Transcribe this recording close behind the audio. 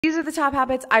These are the top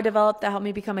habits I developed that helped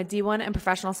me become a D1 and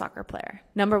professional soccer player.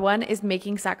 Number one is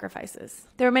making sacrifices.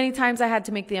 There were many times I had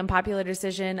to make the unpopular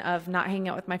decision of not hanging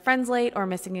out with my friends late or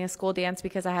missing a school dance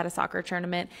because I had a soccer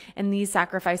tournament, and these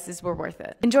sacrifices were worth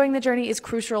it. Enjoying the journey is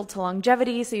crucial to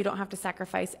longevity, so you don't have to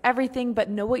sacrifice everything, but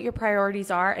know what your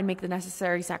priorities are and make the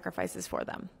necessary sacrifices for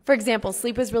them. For example,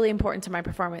 sleep was really important to my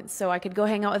performance, so I could go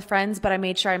hang out with friends, but I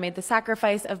made sure I made the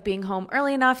sacrifice of being home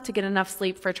early enough to get enough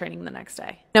sleep for training the next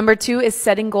day. Number two is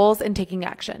setting goals and taking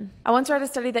action. I once read a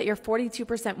study that you're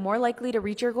 42% more likely to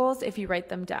reach your goals if you write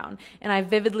them down, and I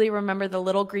vividly remember the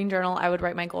little green journal I would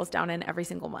write my goals down in every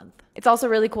single month. It's also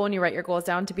really cool when you write your goals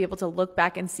down to be able to look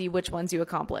back and see which ones you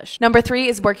accomplished. Number three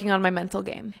is working on my mental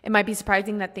game. It might be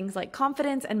surprising that things like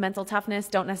confidence and mental toughness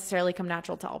don't necessarily come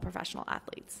natural to all professional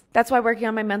athletes. That's why working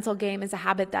on my mental game is a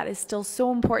habit that is still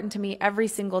so important to me every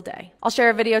single day. I'll share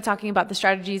a video talking about the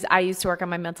strategies I use to work on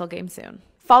my mental game soon.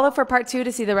 Follow for part 2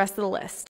 to see the rest of the list.